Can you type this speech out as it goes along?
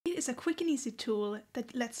is a quick and easy tool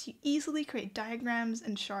that lets you easily create diagrams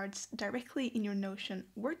and charts directly in your Notion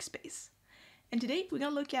workspace. And today we're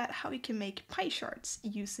going to look at how you can make pie charts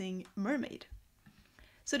using Mermaid.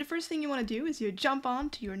 So the first thing you want to do is you jump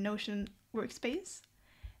on to your Notion workspace,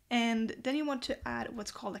 and then you want to add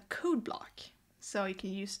what's called a code block. So you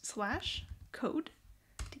can use /code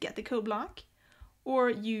to get the code block,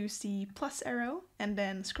 or use the plus arrow and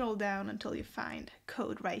then scroll down until you find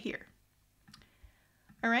code right here.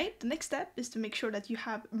 Alright, the next step is to make sure that you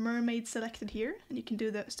have Mermaid selected here, and you can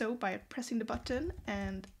do so by pressing the button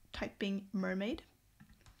and typing Mermaid.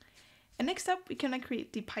 And next up we can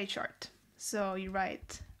create the pie chart. So you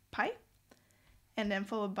write pie, and then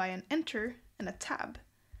followed by an enter and a tab.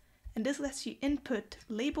 And this lets you input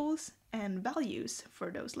labels and values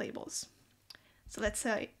for those labels. So let's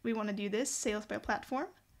say we want to do this sales by platform.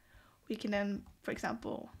 We can then, for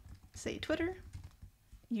example, say Twitter,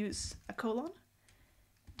 use a colon,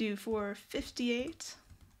 do for 58,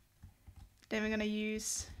 then we're going to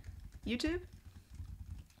use YouTube,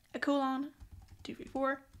 a colon,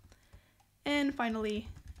 234, and finally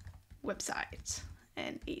website,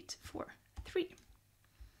 and 843.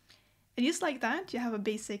 And just like that, you have a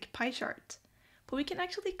basic pie chart, but we can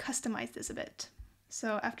actually customize this a bit.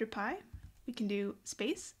 So after pie, we can do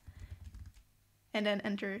space, and then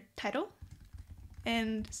enter title,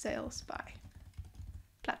 and sales by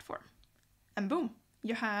platform. And boom,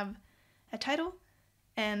 you have a title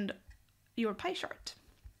and your pie chart.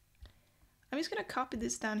 I'm just going to copy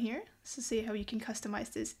this down here to see how you can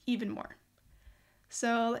customize this even more.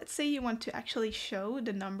 So let's say you want to actually show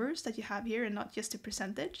the numbers that you have here and not just a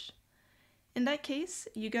percentage. In that case,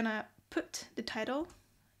 you're going to put the title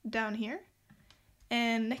down here,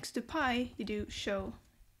 and next to pie you do show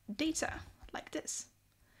data like this.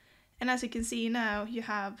 And as you can see now, you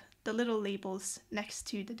have the little labels next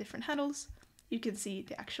to the different handles. You can see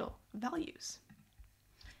the actual values.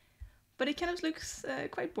 But it kind of looks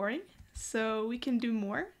quite boring, so we can do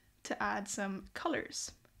more to add some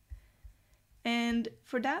colors. And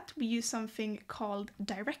for that we use something called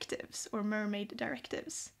Directives, or Mermaid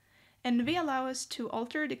Directives. And they allow us to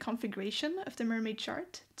alter the configuration of the Mermaid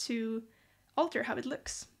chart to alter how it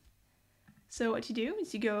looks. So what you do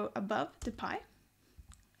is you go above the pie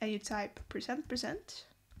and you type %%,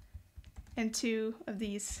 and two of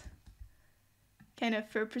these kind of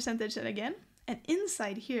for percentage and again, and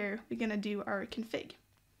inside here we're gonna do our config.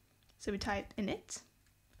 So we type init,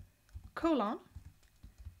 colon,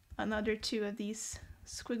 another two of these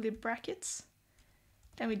squiggly brackets,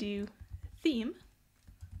 then we do theme,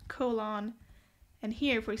 colon, and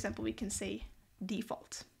here for example we can say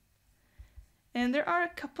default. And there are a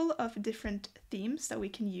couple of different themes that we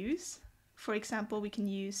can use. For example, we can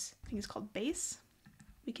use, I think it's called base,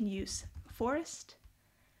 we can use forest,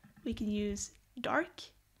 we can use dark,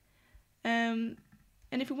 and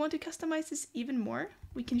if we want to customize this even more,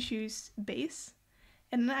 we can choose base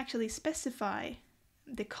and then actually specify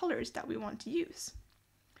the colors that we want to use.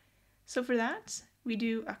 So for that, we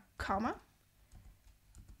do a comma,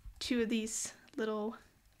 two of these little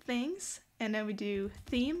things, and then we do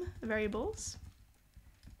theme variables,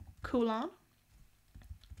 colon,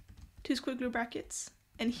 two squiggly brackets,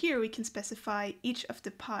 and here we can specify each of the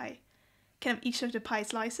pie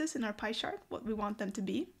slices in our pie chart, what we want them to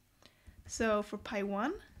be. So for pie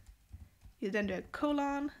 1, you then do a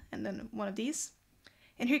colon and then one of these,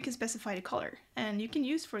 and here you can specify the color, and you can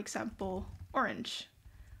use, for example, orange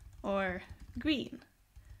or green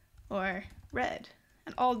or red,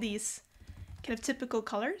 and all these kind of typical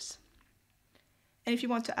colors. And if you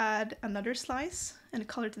want to add another slice and a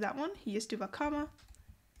color to that one, you just do a comma,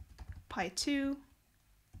 pie 2,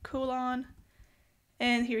 colon,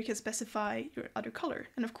 and here you can specify your other color.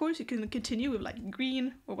 And of course you can continue with like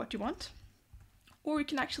green or what you want, or you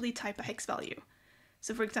can actually type a hex value.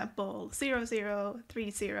 So for example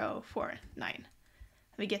 003049, and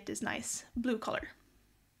we get this nice blue color.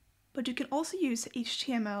 But you can also use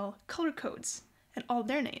HTML color codes and all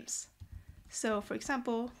their names. So for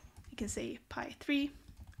example, you can say pie 3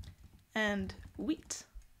 and wheat,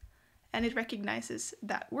 and it recognizes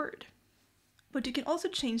that word. But you can also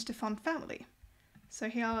change the font family. So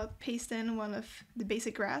here I'll paste in one of the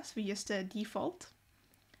basic graphs we used to default.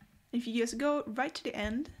 If you just go right to the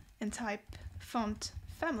end and type font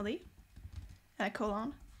family and a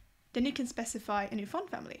colon, then you can specify a new font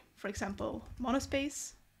family. For example,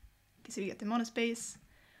 monospace. You can see we get the monospace.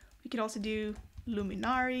 We can also do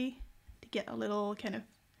Luminari to get a little kind of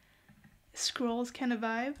scrolls kind of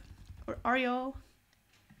vibe, or Arial.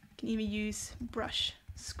 You can even use brush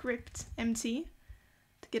script MT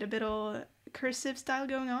to get a bit of cursive style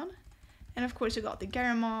going on. And of course you got the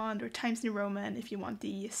Garamond or Times New Roman if you want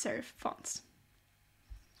the serif fonts.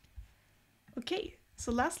 Okay,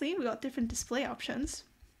 so lastly we got different display options.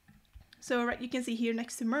 So right, you can see here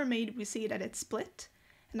next to Mermaid we see that it's split,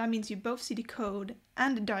 and that means you both see the code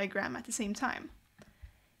and the diagram at the same time.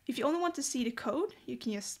 If you only want to see the code, you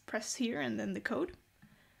can just press here and then the code.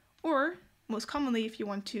 Or most commonly, if you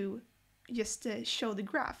want to just show the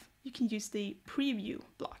graph, you can use the preview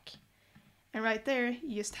block. And right there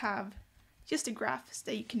you just have just the graphs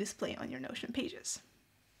that you can display on your Notion pages.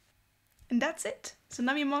 And that's it. So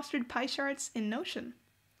now you mastered Piecharts in Notion.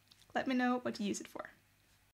 Let me know what you use it for.